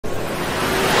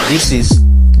This is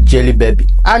Babie,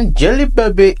 and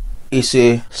Babie is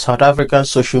a South African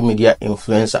social media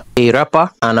influencer, a rapper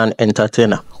and an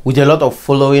entertainer with a lot of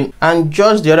following. And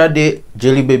just the other day,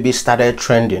 Babie started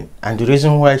trending, and the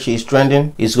reason why she is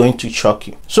trending is going to shock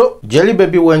you. So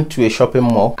Babie went to a shopping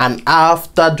mall, and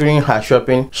after doing her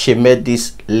shopping, she met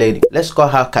this lady. Let's call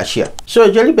her Cashier.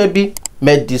 So Babie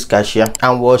met this cashier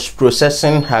and was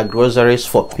processing her groceries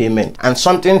for payment, and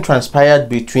something transpired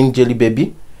between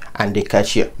Babie and the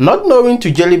cashier. Not knowing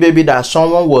to Babie that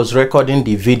someone was recording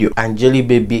the video, and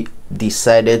Babie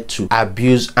decided to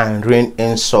abuse and rain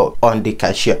insult on the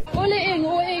cashier.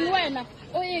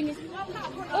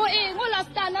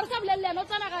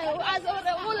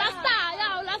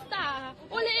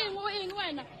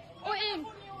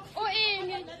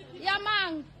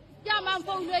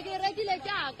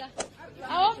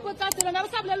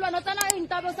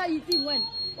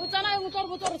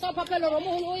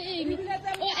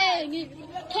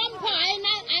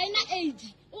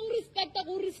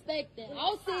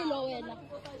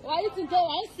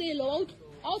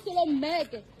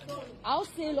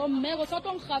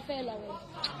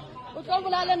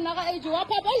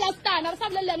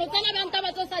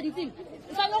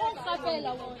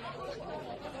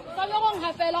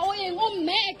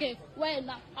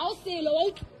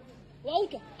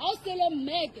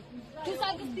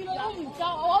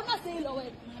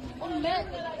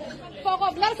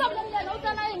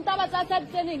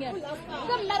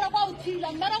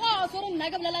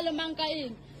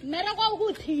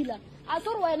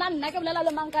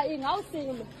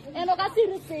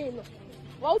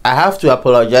 I have to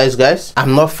apologize, guys.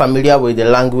 I'm not familiar with the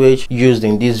language used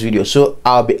in this video, so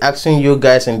I'll be asking you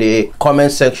guys in the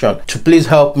comment section to please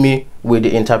help me with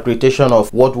the interpretation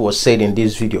of what was said in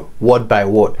this video, word by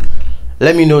word.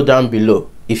 Let me know down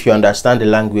below if you understand the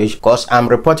language, because I'm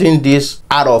reporting this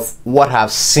out of what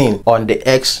I've seen on the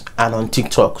X and on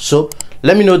TikTok. So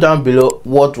let me know down below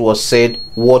what was said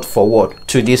word for word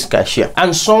to this cashier.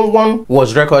 And someone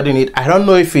was recording it. I don't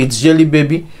know if it's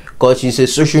Babie, because she's a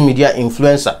social media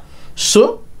influencer.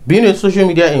 So being a social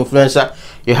media influencer,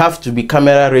 you have to be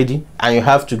camera ready, and you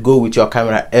have to go with your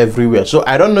camera everywhere. So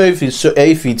I don't know if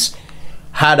it's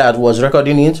her that was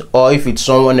recording it, or if it's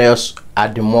someone else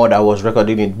at the mall that was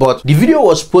recording it. But the video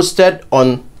was posted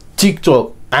on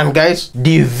TikTok, and guys,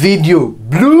 the video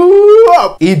blew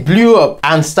up. It blew up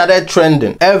and started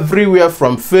trending everywhere,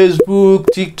 from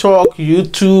Facebook, TikTok,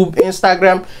 YouTube,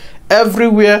 Instagram,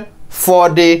 everywhere. For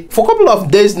a couple of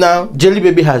days now,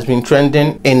 Babie has been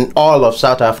trending in all of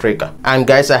South Africa. And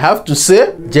guys, I have to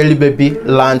say, Babie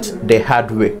learned the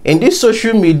hard way. In this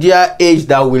social media age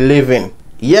that we live in,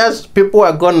 yes, people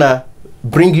are gonna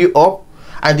bring you up,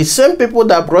 and the same people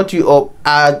that brought you up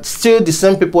are still the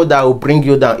same people that will bring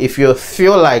you down if you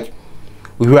feel like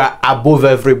you are above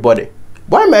everybody.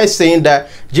 Why am I saying that?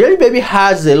 Babie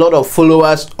has a lot of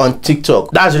followers on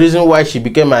TikTok. That's the reason why she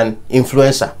became an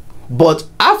influencer. But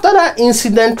after that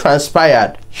incident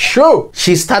transpired,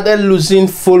 she started losing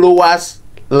followers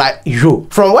like you.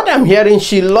 From what I'm hearing,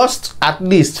 she lost at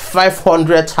least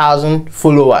 500,000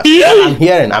 followers. I'm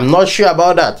hearing, I'm not sure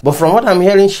about that, but from what I'm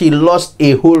hearing, she lost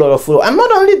a whole lot of followers. And not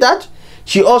only that,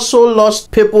 she also lost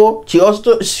people. She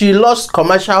lost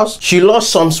commercials. She lost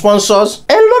some sponsors,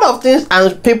 a lot of things,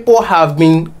 and people have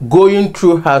been going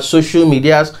through her social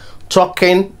medias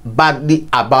talking badly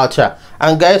about her.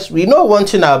 And guys, we know one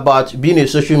thing about being a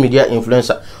social media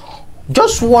influencer: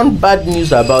 just one bad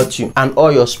news about you and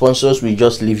all your sponsors will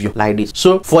just leave you like this.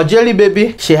 So for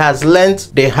Babie, she has learned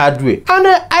the hard way, and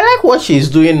I like what she's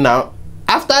doing now.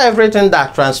 After everything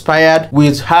that transpired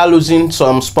with her losing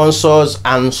some sponsors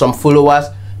and some followers,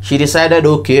 she decided,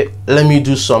 okay, let me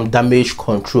do some damage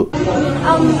control.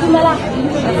 I'm saying,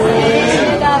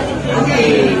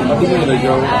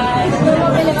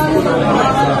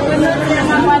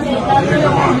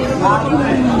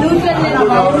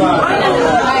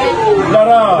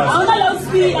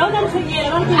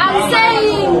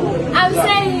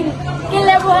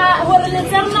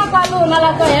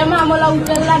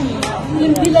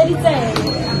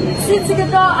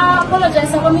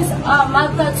 apologize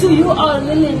to you all,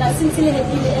 since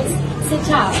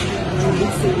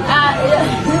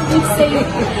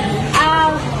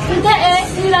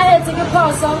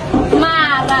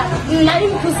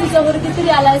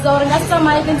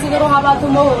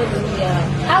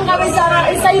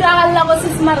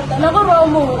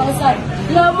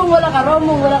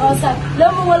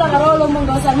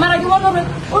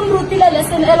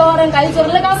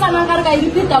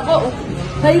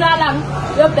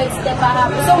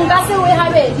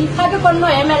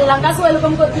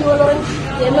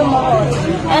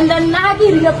and then I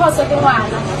give the post of the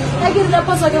one. I give the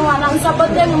post of the one. I'm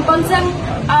supporting consent.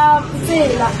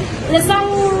 The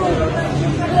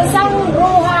song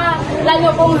Roha, La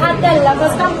Yopon Hatel, La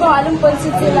Costampo, Alumpon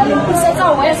City, La Lumpuseta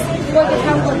West, go to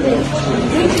Campo Day.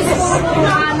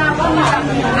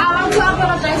 I want to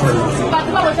apologize to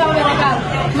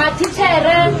my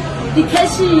teacher, the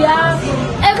cashier,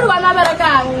 everyone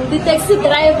American, the taxi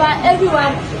driver,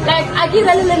 everyone. Like I give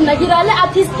a little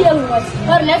artist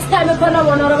or next time I put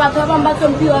on or about to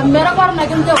computer, Miracle, I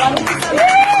can do one.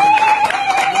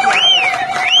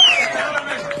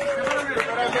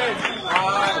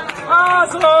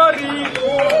 Sorry.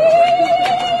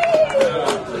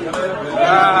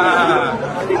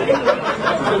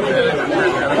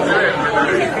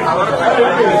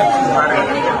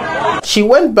 She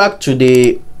went back to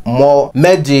the mall,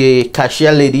 met the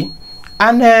cashier lady,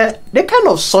 and they kind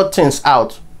of sort things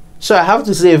out. So I have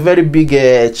to say a very big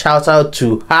shout out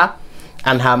to her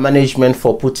and her management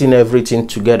for putting everything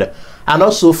together, and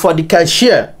also for the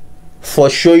cashier for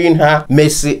showing her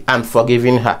mercy and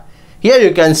forgiving her. Here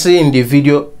you can see in the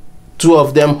video two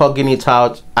of them hugging it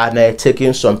out and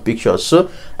taking some pictures. So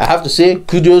I have to say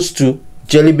kudos to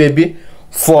Jelly Baby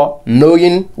for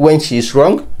knowing when she's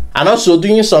wrong and also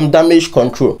doing some damage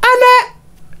control. And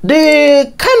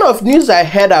the kind of news I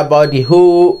heard about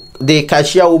the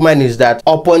cashier woman is that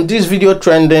upon this video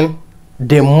trending,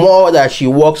 the mall that she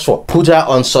works for put her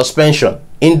on suspension,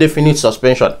 indefinite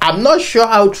suspension. I'm not sure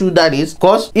how true that is,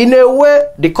 because in a way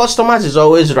the customers is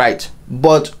always right,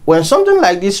 but when something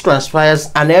like this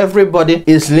transpires and everybody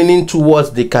is leaning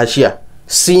towards the cashier,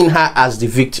 seeing her as the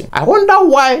victim, I wonder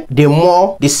why the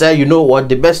mall decide, you know what,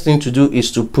 the best thing to do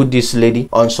is to put this lady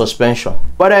on suspension.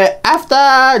 But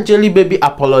after Jelly Baby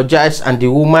apologized and the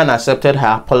woman accepted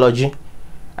her apology,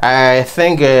 I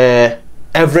think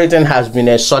everything has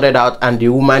been sorted out and the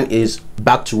woman is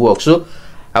back to work. So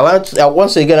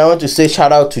once again I want to say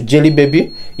shout out to Jelly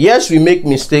Baby. Yes, we make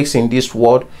mistakes in this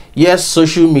world. Yes,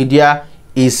 social media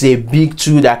is a big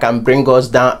tool that can bring us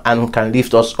down and can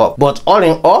lift us up, but all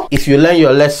in all, if you learn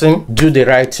your lesson, do the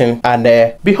right thing and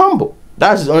be humble.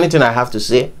 That's the only thing I have to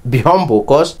say. Be humble,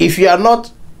 because if you are not,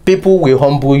 people will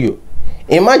humble you.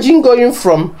 Imagine going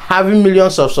from having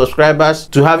millions of subscribers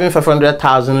to having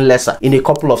 500,000 lesser in a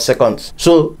couple of seconds.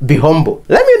 So be humble.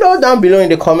 Let me know down below in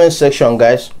the comment section,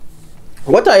 guys,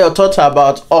 what are your thoughts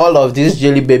about all of this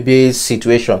Jelly Baby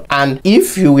situation? And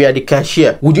if you were the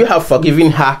cashier, would you have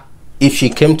forgiven her if she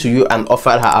came to you and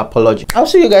offered her apology? I'll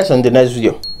see you guys on the next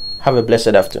video. Have a blessed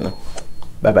afternoon.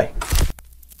 Bye bye.